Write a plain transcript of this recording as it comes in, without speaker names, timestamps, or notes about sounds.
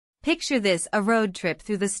Picture this: a road trip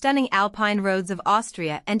through the stunning Alpine roads of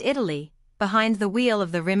Austria and Italy, behind the wheel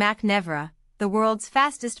of the Rimac Nevera, the world's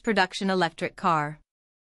fastest production electric car.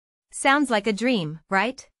 Sounds like a dream,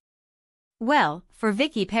 right? Well, for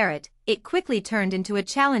Vicky Parrott, it quickly turned into a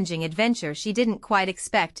challenging adventure she didn't quite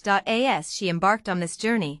expect. As she embarked on this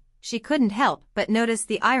journey, she couldn't help but notice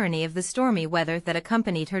the irony of the stormy weather that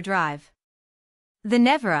accompanied her drive. The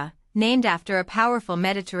Nevera, named after a powerful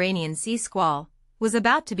Mediterranean sea squall, was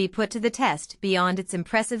about to be put to the test beyond its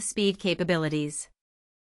impressive speed capabilities.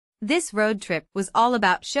 This road trip was all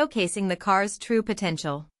about showcasing the car's true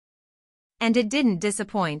potential. And it didn't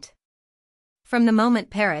disappoint. From the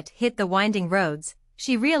moment Parrott hit the winding roads,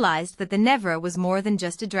 she realized that the Nevera was more than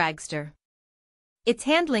just a dragster. Its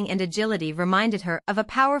handling and agility reminded her of a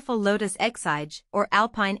powerful Lotus Exige or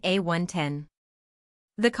Alpine A110.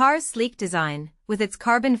 The car's sleek design, with its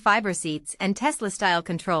carbon fiber seats and Tesla-style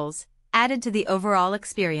controls, added to the overall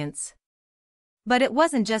experience. But it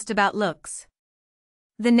wasn't just about looks.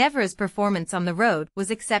 The Nevera's performance on the road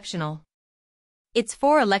was exceptional. Its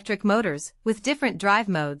 4 electric motors, with different drive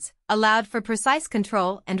modes, allowed for precise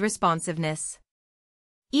control and responsiveness.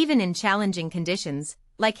 Even in challenging conditions,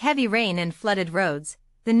 like heavy rain and flooded roads,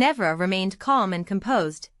 the Nevera remained calm and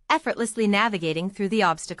composed, effortlessly navigating through the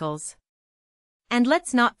obstacles. And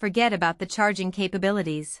let's not forget about the charging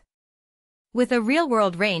capabilities. With a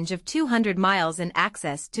real-world range of 200 miles and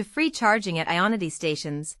access to free charging at Ionity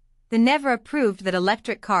stations, the Nevera proved that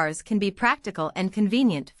electric cars can be practical and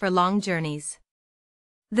convenient for long journeys.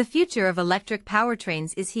 The future of electric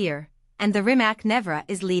powertrains is here, and the Rimac Nevera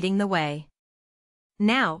is leading the way.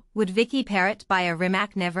 Now, would Vicky Parrott buy a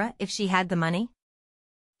Rimac Nevera if she had the money?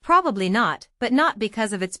 Probably not, but not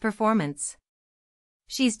because of its performance.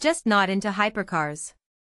 She's just not into hypercars.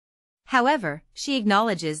 However, she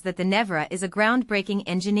acknowledges that the Nevera is a groundbreaking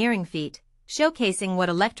engineering feat, showcasing what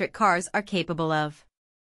electric cars are capable of.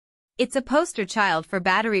 It's a poster child for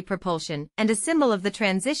battery propulsion and a symbol of the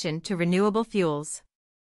transition to renewable fuels.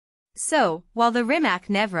 So, while the Rimac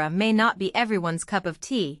Nevera may not be everyone's cup of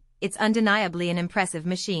tea, it's undeniably an impressive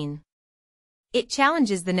machine. It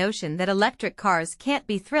challenges the notion that electric cars can't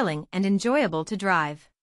be thrilling and enjoyable to drive.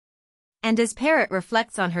 And as Parrott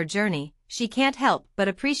reflects on her journey, she can't help but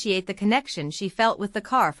appreciate the connection she felt with the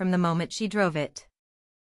car from the moment she drove it.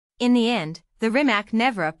 In the end, the Rimac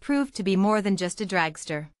Nevera proved to be more than just a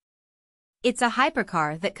dragster. It's a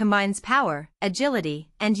hypercar that combines power, agility,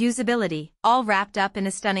 and usability, all wrapped up in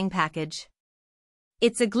a stunning package.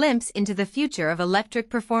 It's a glimpse into the future of electric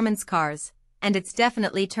performance cars, and it's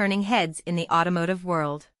definitely turning heads in the automotive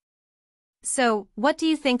world. So, what do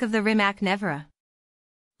you think of the Rimac Nevera?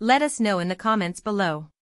 Let us know in the comments below.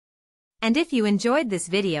 And if you enjoyed this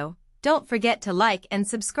video, don't forget to like and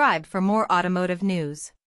subscribe for more automotive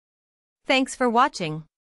news. Thanks for watching.